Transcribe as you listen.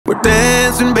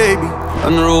cruising, baby,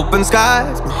 under open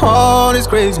skies. My heart is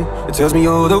crazy, it tells me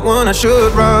you're the one I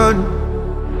should run.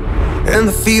 And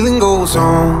the feeling goes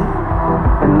on,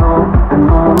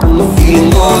 and the feeling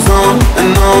goes on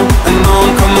and on and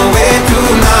on. Come away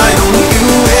tonight.